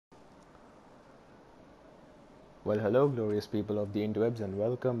Well, hello, glorious people of the interwebs, and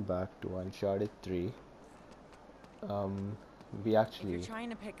welcome back to Uncharted 3. Um, we If you're actually. trying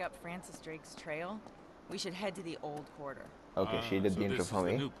to pick up Francis Drake's trail, we should head to the old quarter. Okay, she did So the intro this for is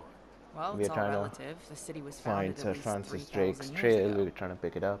the me. new part. Well, We it's are all trying to relative. The city was find founded at Sir least Francis 3,000 Drake's years trail. ago. We're trying to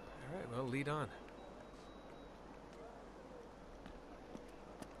pick it up. Alright, well, lead on.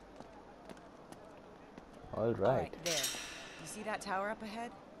 Alright. There. You see that tower up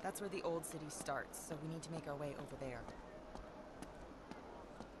ahead? That's where the old city starts, so we need to make our way over there.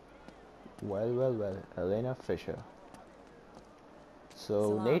 Well, Elena Fisher. So,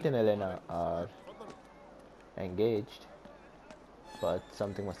 long. Nate and Elena are engaged, but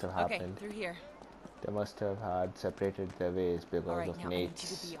something must have Okay, happened. through here. They must have had separated their ways because Alright, of now I need you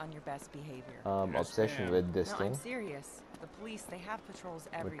Nate's to be on your best behavior. Yes, obsession ma'am. with this No, thing. I'm serious. The police, they have patrols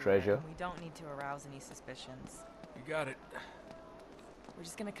everywhere, treasure. and we don't need to arouse any suspicions. You got it. We're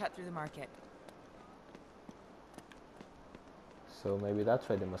just gonna cut through the market. So maybe that's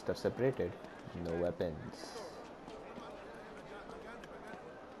why they must have separated. No weapons.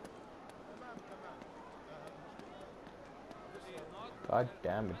 God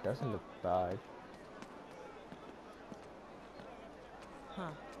damn, it doesn't look bad. Huh.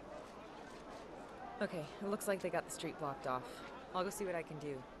 Okay, it looks like they got the street blocked off. I'll go see what I can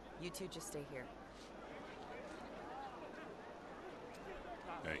do. You two just stay here.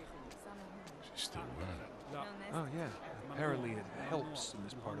 Hey, she's still running. Oh, yeah. Apparently it helps in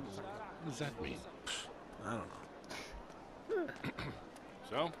this part of the world. What does that mean? I don't know.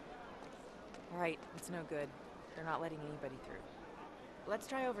 So? Alright, it's no good. They're not letting anybody through. Let's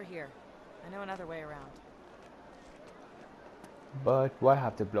try over here. I know another way around. But why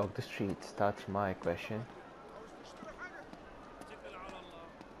have they blocked the streets? That's my question.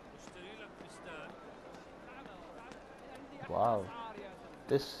 Wow.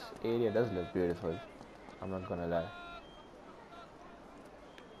 This area does look beautiful. I'm not gonna lie.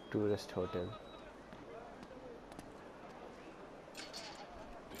 Tourist hotel.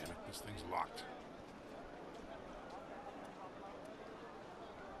 Damn it, this thing's locked.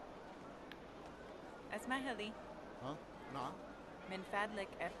 اسمعها لي ها؟ نعم. من فضلك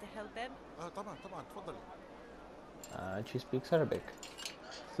افتح الباب. طبعا تفضلي. And she speaks Arabic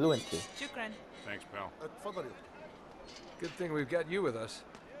fluently. شكرا. Thanks, pal. تفضلي. Good thing we've got you with us.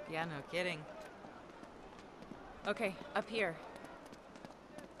 Yeah, no kidding. Okay, up here.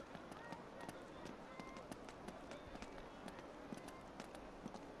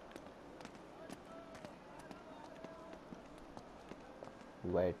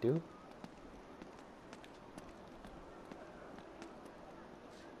 Where to?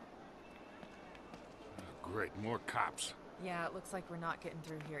 Great, more cops. Yeah, it looks like we're not getting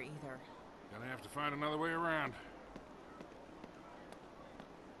through here either. Gonna have to find another way around.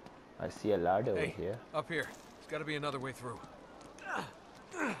 I see a ladder over Hey, here. up here. There's got to be another way through.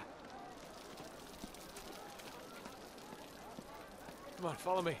 Come on,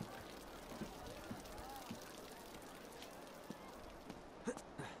 follow me.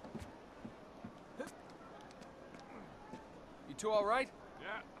 You two all right?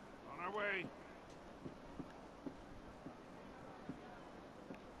 Yeah, on our way.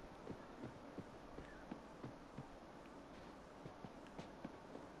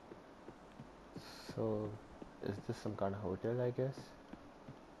 So, is this some kind of hotel, I guess?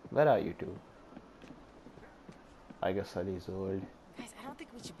 Where are you two? I guess Sully's old. Guys, I don't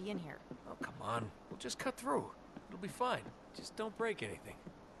think we should be in here. Oh, come on. We'll just cut through. It'll be fine. Just don't break anything.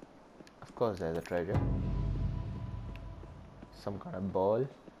 Of course there's a treasure. Some kind of ball.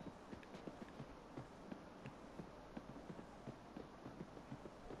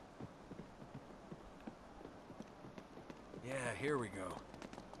 Yeah, here we go.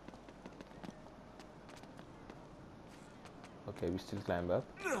 Okay, we still climb up.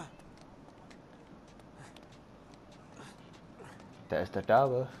 There's the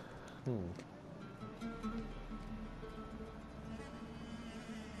tower.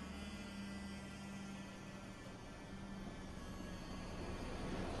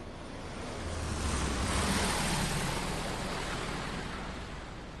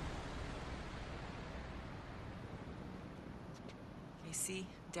 Okay, see?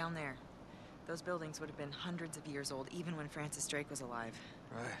 Down there. Those buildings would have been hundreds of years old, even when Francis Drake was alive.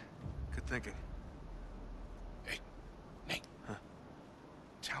 Right. Good thinking. Hey, Nate. Huh?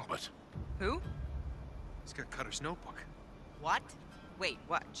 Talbot. Who? He's got Cutter's notebook. What? Wait,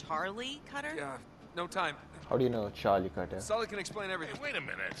 what? Charlie Cutter? Yeah, no time. How do you know Charlie Cutter? Sully can explain Hey, everything. wait a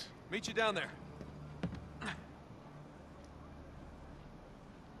minute. Meet you down there.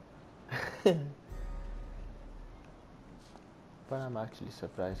 But I'm actually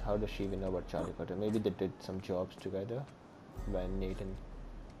surprised. How does she even know about Charlie Potter? Maybe they did some jobs together when Nate and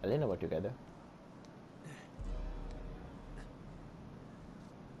Elena were together.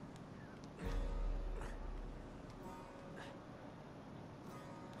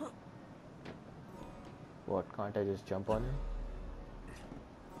 What, can't I just jump on him?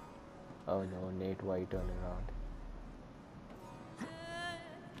 Oh no, Nate, why are you turning around?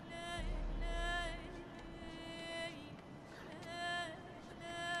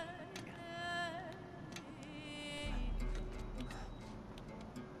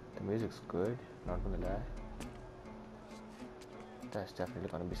 The music's good, not gonna lie. That's definitely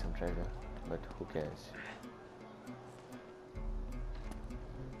gonna be some treasure, but who cares?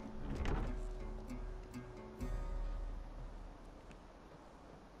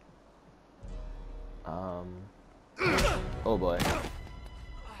 Oh boy.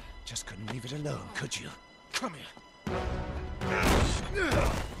 Just couldn't leave it alone, could you? Come here.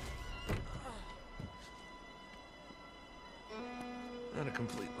 Not a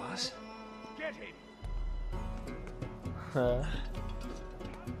complete loss. Get him. Huh?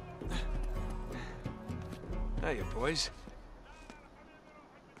 Hiya, boys.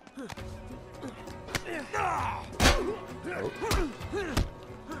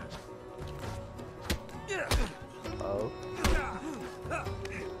 Oh.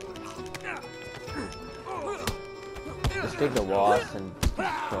 Just take the wasp and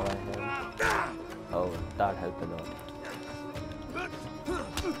destroy him. Oh, that helped a lot.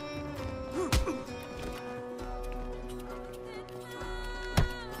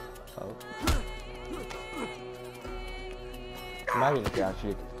 Oh. Imagine if he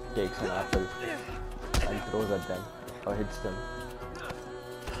actually takes an apple and throws at them or hits them.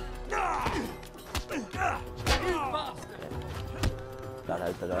 That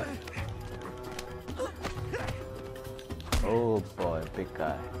helped a lot. Oh boy, big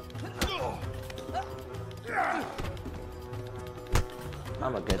guy.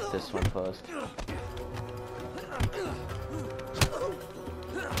 I'ma get this one first.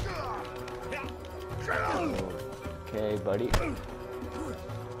 Okay, buddy.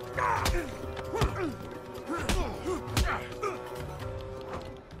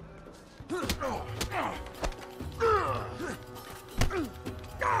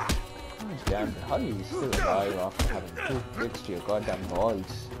 Damn, how are you still alive after having 2 bricks to your goddamn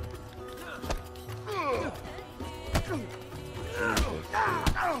balls? Jesus.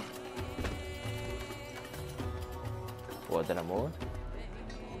 What, there are more?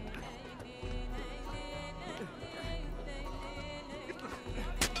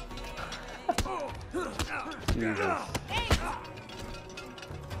 Jesus.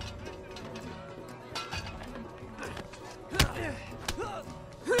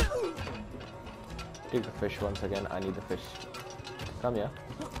 Take the fish once again. I need the fish. Come here.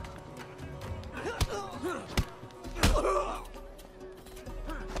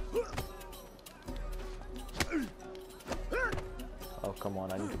 Oh, come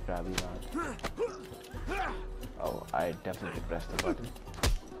on. I need to grab you now. Oh, I definitely pressed the button.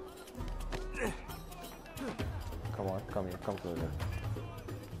 Come on. Come here. Come closer.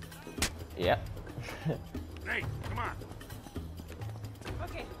 Yeah. Hey, come on.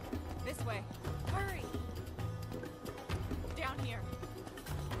 Okay, this way. Hurry! Down here.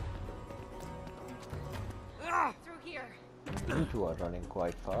 Through here. You two are running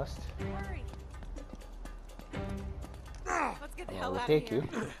quite fast. Hurry! Let's get the I hell will out of take here.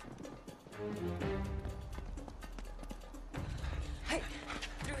 you. Hey,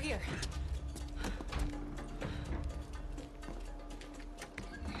 through here.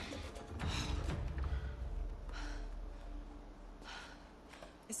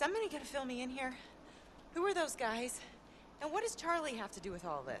 Is somebody gonna fill me in here? Who are those guys? And what does Charlie have to do with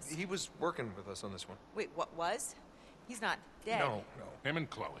all this? He was working with us on this one. Wait, what was? He's not dead. No. Him and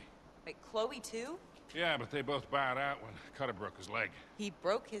Chloe. Wait, Chloe too? Yeah, but they both bowed out when Cutter broke his leg. He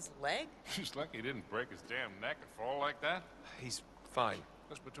broke his leg? Just lucky he didn't break his damn neck and fall like that. He's fine.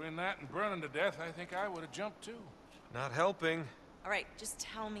 Just between that and burning to death, I think I would have jumped too. Not helping. All right, just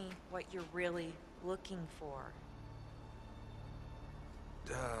tell me what you're really looking for.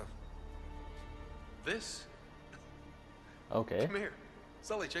 This? Okay. Come here.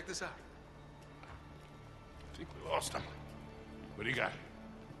 Sully, check this out. I think we lost him. What do you got?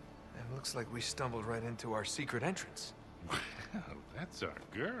 It looks like we stumbled right into our secret entrance. Well, that's our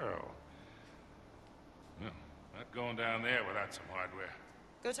girl. Well, not going down there without some hardware.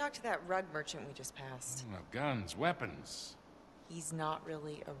 Go talk to that rug merchant we just passed. Well, guns, weapons. He's not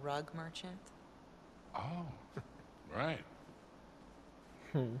really a rug merchant. Oh, right.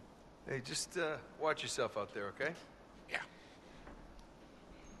 Hey, just watch yourself out there, okay? Yeah.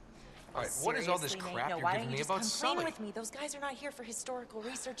 All right, what is all this Seriously, crap Nate? No, you're why giving don't me you just about come Sully? clean with me? Those guys are not here for historical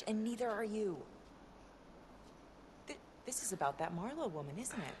research, and neither are you. This is about that Marlowe woman,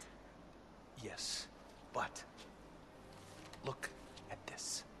 isn't it? Yes, but look at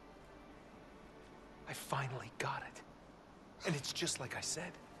this. I finally got it. And it's just like I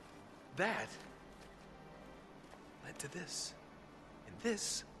said. That led to this. And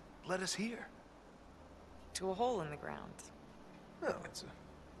this led us here. To a hole in the ground. Oh, it's a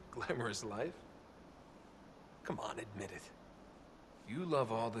glamorous life. Come on, admit it. You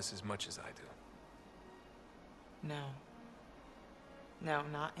love all this as much as I do. No. No,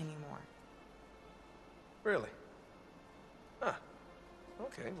 not anymore. Really? Huh.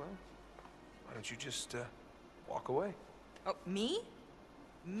 Okay, well, why don't you just, walk away? Oh, me?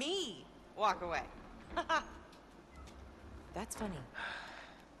 Me walk away. That's funny.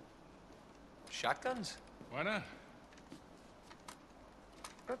 Shotguns? Why not?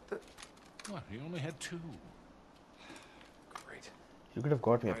 What the... What, he only had 2. Great. You could have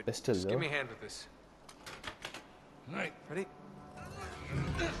got me a All right, pistol, just though. give me a hand with this. All right. Ready?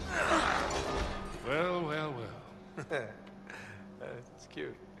 Well, well, well. It's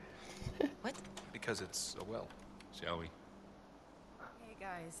cute. What? Because it's a well. Shall we? Hey,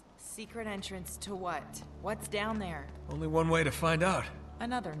 guys. Secret entrance to what? What's down there? Only one way to find out.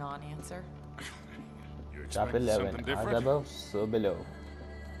 Another non-answer. You Chapter expect 11. something As different? above, so below.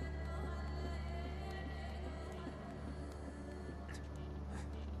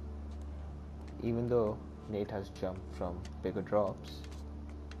 Even though Nate has jumped from bigger drops,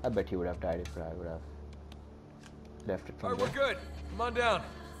 I bet he would have died if I would have left it All from right, we're there. good. Come on down.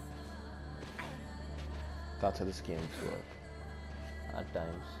 That's how this games work. At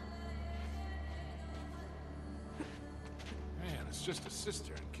times. Man, it's just a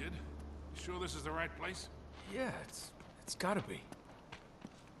cistern, kid. You sure this is the right place? Yeah, it's gotta be.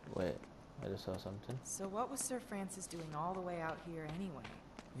 Wait, I just saw something. So what was Sir Francis doing all the way out here anyway?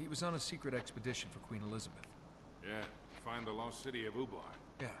 He was on a secret expedition for Queen Elizabeth. Yeah, find the lost city of Ubar.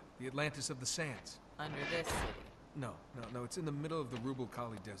 Yeah, the Atlantis of the Sands. Under this city. No, it's in the middle of the Rubel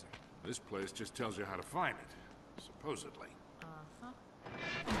Kali Desert. This place just tells you how to find it, supposedly.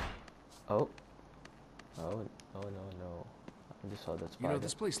 Oh. Oh, no. I just saw that You spider. know,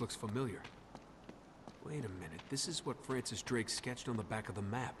 this place looks familiar. Wait a minute, this is what Francis Drake sketched on the back of the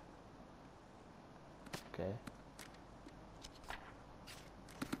map. Okay.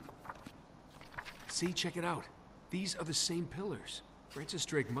 See, check it out. These are the same pillars. Francis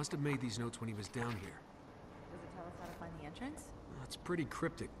Drake must have made these notes when he was down here. Does it tell us how to find the entrance? Well, it's pretty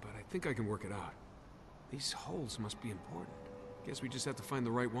cryptic, but I think I can work it out. These holes must be important. Guess we just have to find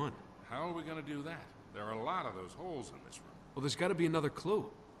the right one. How are we gonna do that? There are a lot of those holes in this room. Well, there's got to be another clue.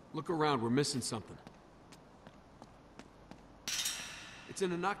 Look around, we're missing something. It's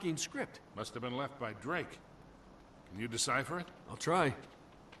an Enochian script. Must have been left by Drake. Can you decipher it? I'll try.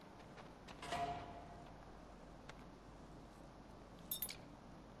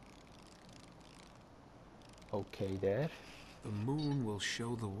 Okay, there. The moon will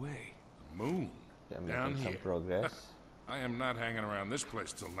show the way. The moon. Yeah, I'm Down making some here. progress. I am not hanging around this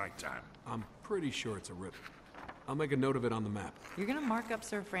place till nighttime. I'm pretty sure it's a ribbon. I'll make a note of it on the map. You're gonna mark up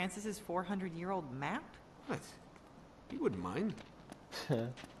Sir Francis's 400-year-old map? What? You wouldn't mind.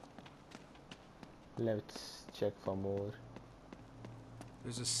 Let's check for more.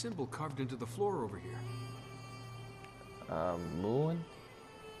 There's a symbol carved into the floor over here. Moon?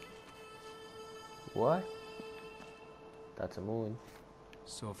 What? That's a moon.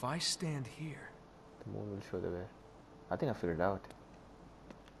 So if I stand here... The moon will show the way. I think I figured it out.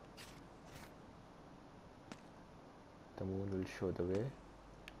 The moon will show the way.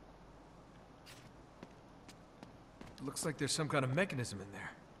 Looks like there's some kind of mechanism in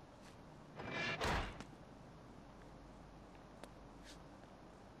there.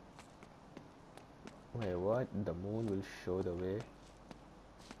 Wait, what? The moon will show the way.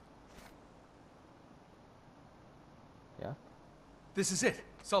 Yeah? This is it.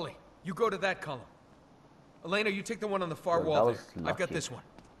 Sully, you go to that column. Elena, you take the one on the far Well, wall that there. was I've got lucky. this one.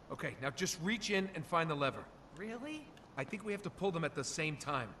 Okay, now just reach in and find the lever. Really? I think we have to pull them at the same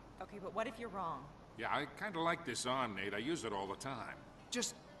time. Okay, but what if you're wrong? Yeah, I kind of like this on, Nate. I use it all the time.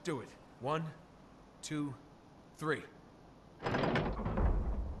 Just do it. 1, 2, 3.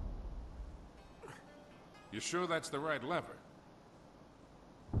 You sure that's the right lever?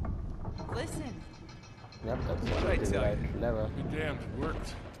 Listen. Yep, that's What'd I the tell right you? lever. Be damned, it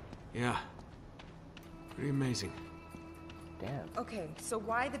worked. Yeah. Pretty amazing. Damn. Okay, so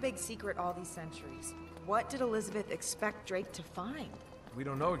why the big secret all these centuries? What did Elizabeth expect Drake to find? We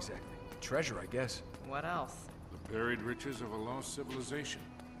don't know exactly. Treasure, I guess. What else? The buried riches of a lost civilization.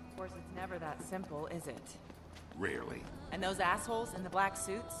 course, it's never that simple, is it? Rarely. And those assholes in the black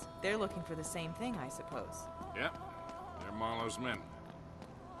suits, they're looking for the same thing, I suppose. Yep. They're Marlowe's men.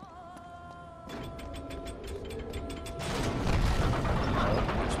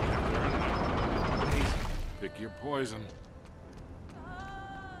 Pick your poison.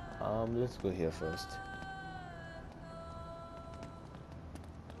 Let's go here first.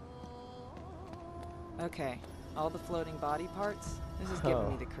 Okay, all the floating body parts. This is giving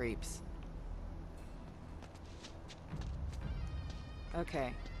me the creeps.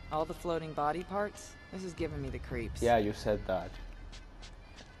 Okay, all the floating body parts. This is giving me the creeps. Yeah, you said that.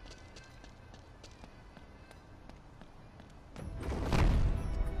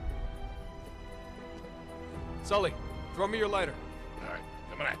 Sully, throw me your lighter. All right,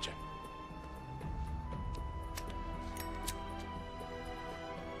 coming at you.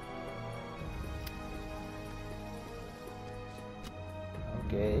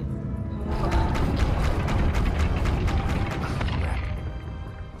 Okay.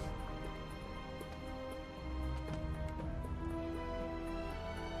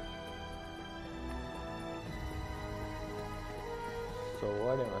 So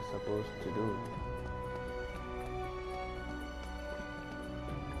what am I supposed to do?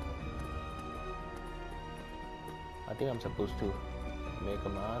 I think I'm supposed to make a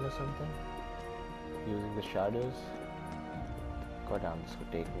man or something using the shadows. God damn, this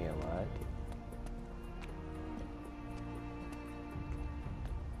could take me a while.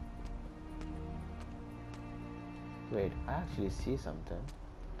 Wait, I actually see something.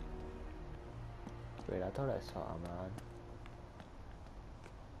 Wait, I thought I saw a man.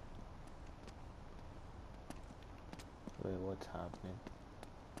 Wait, what's happening?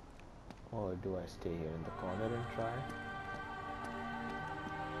 Or do I stay here in the corner and try?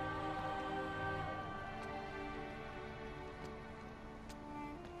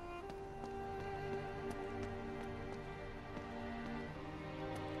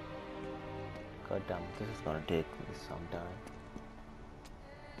 God damn, this is gonna take me some time.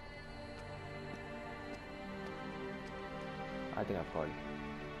 I think I've got it.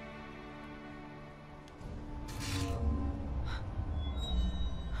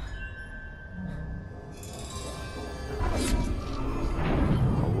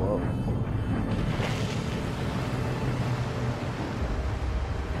 Oh, whoa.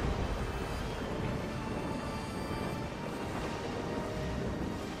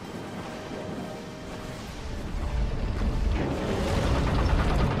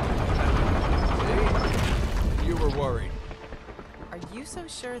 You were worried. Are you so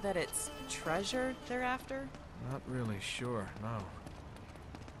sure that it's treasure they're after? Not really sure, no.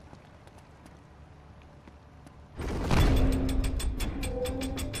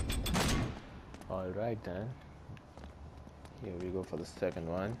 Alright then. Here we go for the second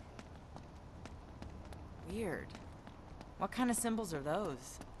one. Weird. What kind of symbols are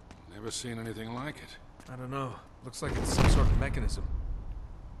those? Never seen anything like it. I don't know. Looks like it's some sort of mechanism.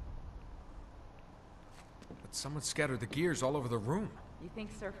 But someone scattered the gears all over the room. You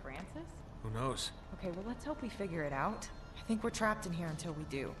think Sir Francis? Who knows? Okay, well, let's hope we figure it out. I think we're trapped in here until we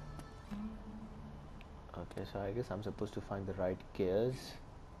do. Okay, so I guess I'm supposed to find the right gears.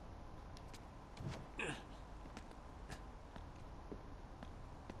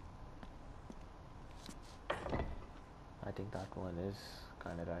 I think that one is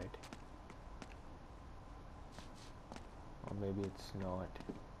kinda right. Or maybe it's not.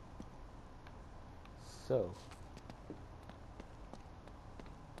 So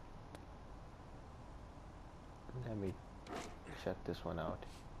let me check this one out.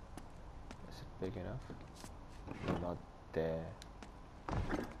 Is it big enough? No, not there.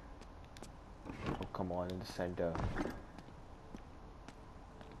 Oh, come on, in the center.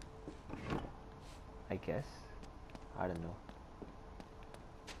 I guess. I don't know.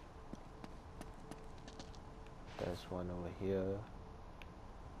 There's one over here.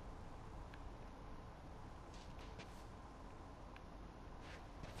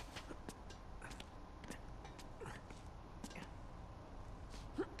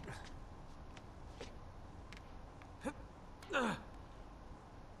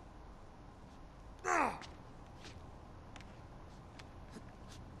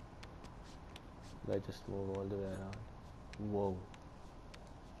 Let's just move all the way around. Whoa.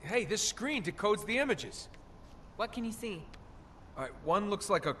 Hey, this screen decodes the images. What can you see? Alright, one looks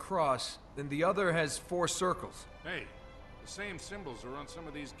like a cross, then the other has 4 circles. Hey, the same symbols are on some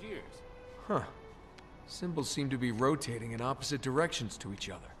of these gears. Huh. Symbols seem to be rotating in opposite directions to each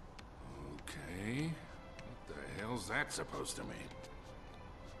other. Okay. What the hell's that supposed to mean?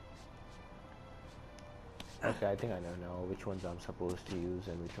 Okay, I think I know now which ones I'm supposed to use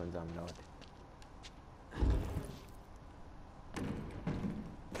and which ones I'm not.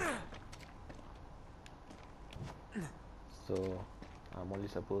 So I'm only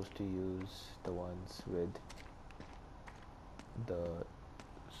supposed to use the ones with the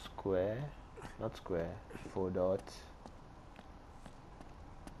square, not square, 4 dots.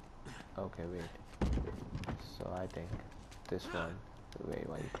 Okay, wait. So I think this one, wait,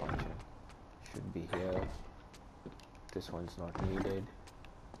 why you punching, should be here. This one's not needed.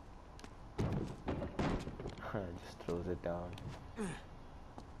 Just throws it down.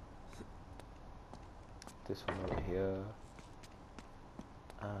 This one over here.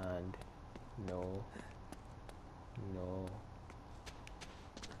 And no.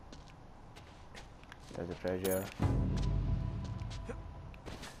 There's a treasure.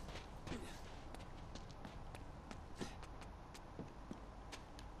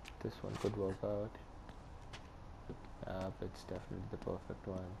 This one could work out. Yep, it's definitely the perfect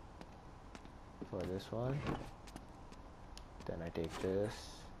one for this one. Then I take this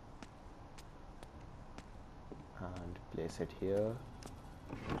and place it here.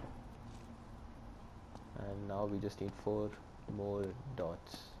 And now we just need 4 more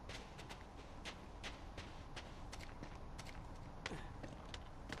dots.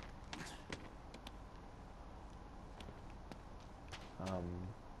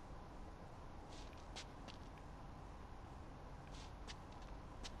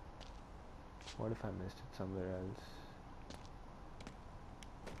 What if I missed it somewhere else?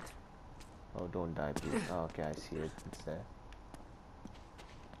 Oh, don't die, please. Oh, okay, I see it. It's there.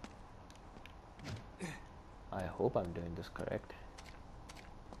 I hope I'm doing this correct.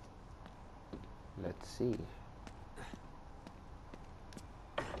 Let's see.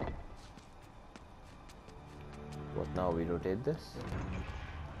 What now? We rotate this?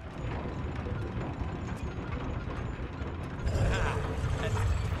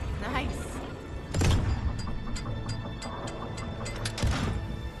 Nice.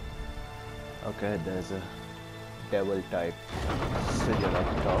 Okay, there's a devil type sigil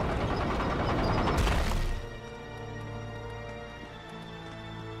at the top.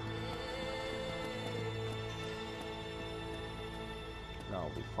 Now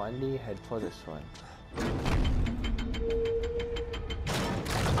we finally head for this one.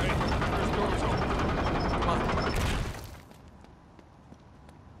 Hey, first door's open. Come on.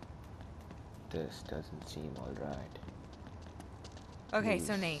 This doesn't seem alright. Okay,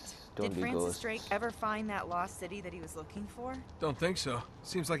 so Please, Nate, don't did be Francis ghosts. Drake ever find that lost city that he was looking for? Don't think so.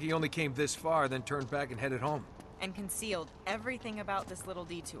 Seems like he only came this far, then turned back and headed home. And concealed everything about this little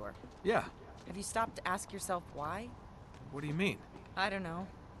detour? Yeah. Have you stopped to ask yourself why? What do you mean? I don't know.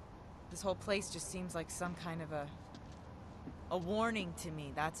 This whole place just seems like some kind of a warning to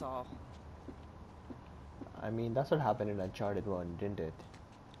me, that's all. I mean, that's what happened in Uncharted 1, didn't it?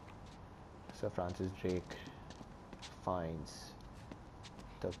 Sir Francis Drake finds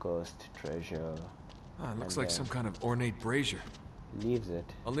the cursed treasure. Ah, it looks and like some kind of ornate brazier. leaves it.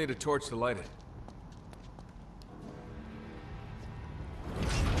 I'll need a torch to light it.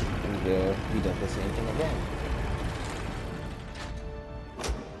 And there he does the same thing again.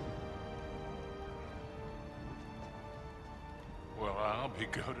 Well, I'll be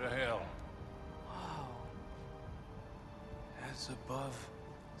go to hell. Wow. As above,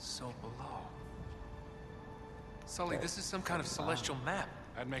 so below. Sully, this is some kind of celestial map.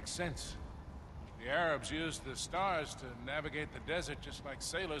 That makes sense. The Arabs used the stars to navigate the desert just like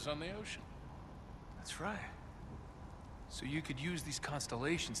sailors on the ocean. That's right. So you could use these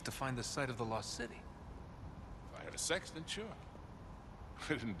constellations to find the site of the lost city. If I had a sextant, sure.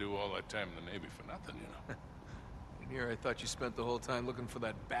 I didn't do all that time in the Navy for nothing, you know. And here I thought you spent the whole time looking for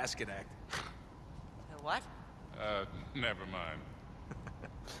that basket act. The what? Never mind.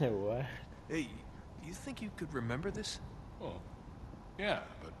 What? Hey, you think you could remember this? Well, yeah,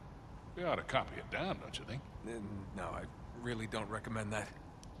 but we ought to copy it down, don't you think? No, I really don't recommend that.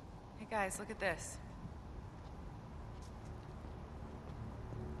 Hey guys, look at this.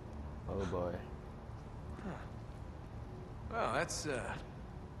 Oh boy. Well, that's,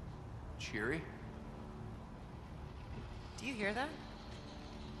 cheery. Do you hear that?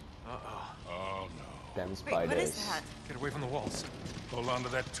 Uh-oh. Oh, no. Them Wait, spiders. what is that? Get away from the walls. Hold on to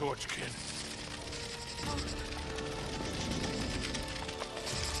that torch, kid.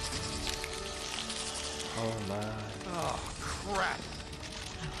 Oh man. Oh, crap.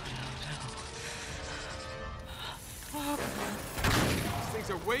 These things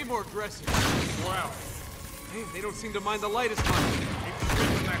are way more aggressive. Well, Hey, they don't seem to mind the light as much. keep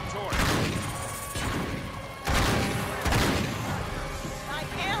shooting that torch. I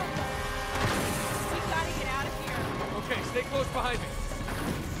can't! We gotta get out Stay close behind me.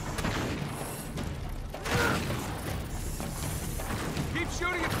 Keep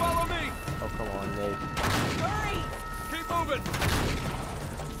shooting and follow me. Oh, come on, Nate. Hurry! Keep moving.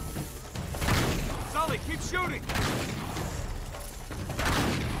 Sully, keep shooting.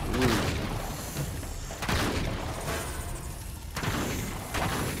 Ooh.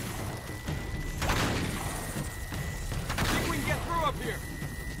 Think we can get through up here.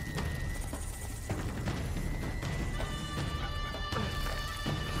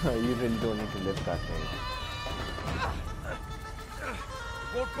 You really don't need to lift that thing.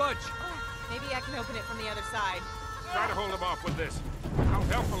 Won't budge. Maybe I can open it from the other side. Try to hold him off with this. I'll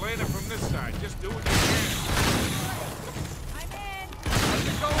help Elena from this side. Just do what you can. I'm in! How's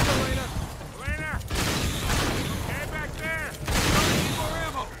it going, Elena? Elena! Okay, back there! Need more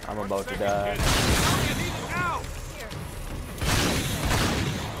ammo. I'm about to Second, die. kid. Now you need it now. Here.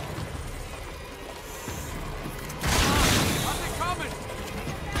 How's it coming?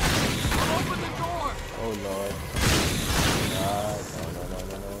 I'll open the door. Oh lord. No.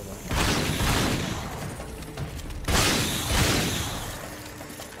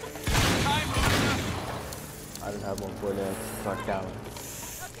 Time, Elena. I don't have one bullet. Got down.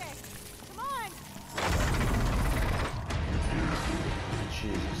 Okay, come on!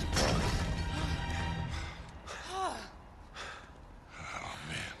 Jesus Christ. Oh,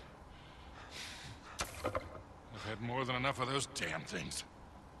 man. I've had more than enough of those damn things.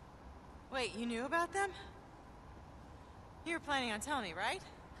 Wait, you knew about them? You were planning on telling me, right?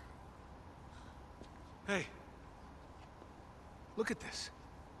 Hey. Look at this.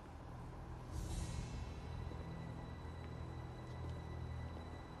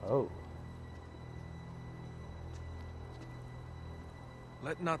 Oh.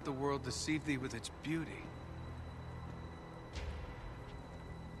 Let not the world deceive thee with its beauty.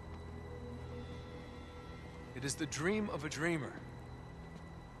 It is the dream of a dreamer.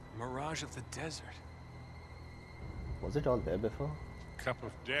 A mirage of the desert. Was it all there before? Cup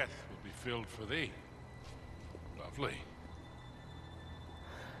of death will be filled for thee. Lovely.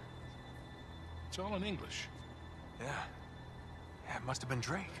 It's all in English. Yeah. Yeah, it must have been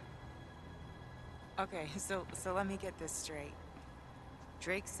Drake. Okay, so let me get this straight.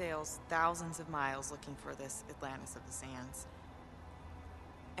 Drake sails thousands of miles looking for this Atlantis of the Sands.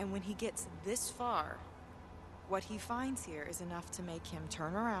 And when he gets this far, what he finds here is enough to make him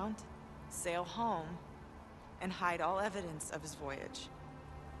turn around, sail home, and hide all evidence of his voyage.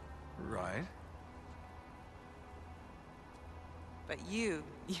 Right. But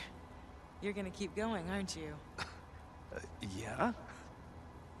you're gonna keep going, aren't you? Yeah?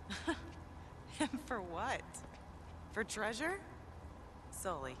 And for what? For treasure?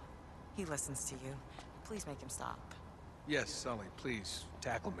 Sully, he listens to you. Please make him stop. Yes, Sully, please,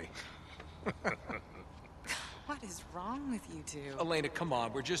 tackle me. What is wrong with you two? Elena, come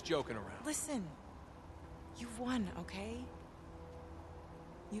on, we're just joking around. Listen, you've won, okay?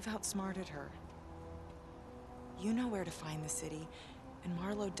 You've outsmarted her. You know where to find the city, and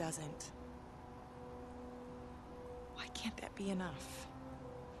Marlowe doesn't. Why can't that be enough?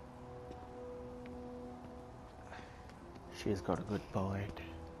 She's got a good point.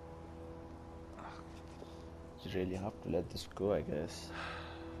 You really have to let this go, I guess.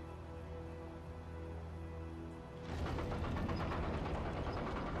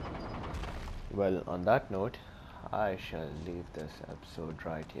 Well, on that note, I shall leave this episode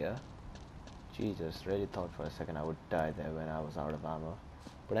right here. Jesus, really thought for a second I would die there when I was out of ammo.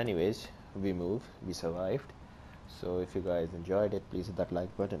 But anyways, we survived. So if you guys enjoyed it, please hit that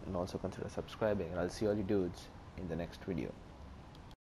like button and also consider subscribing, and I'll see all you dudes in the next video.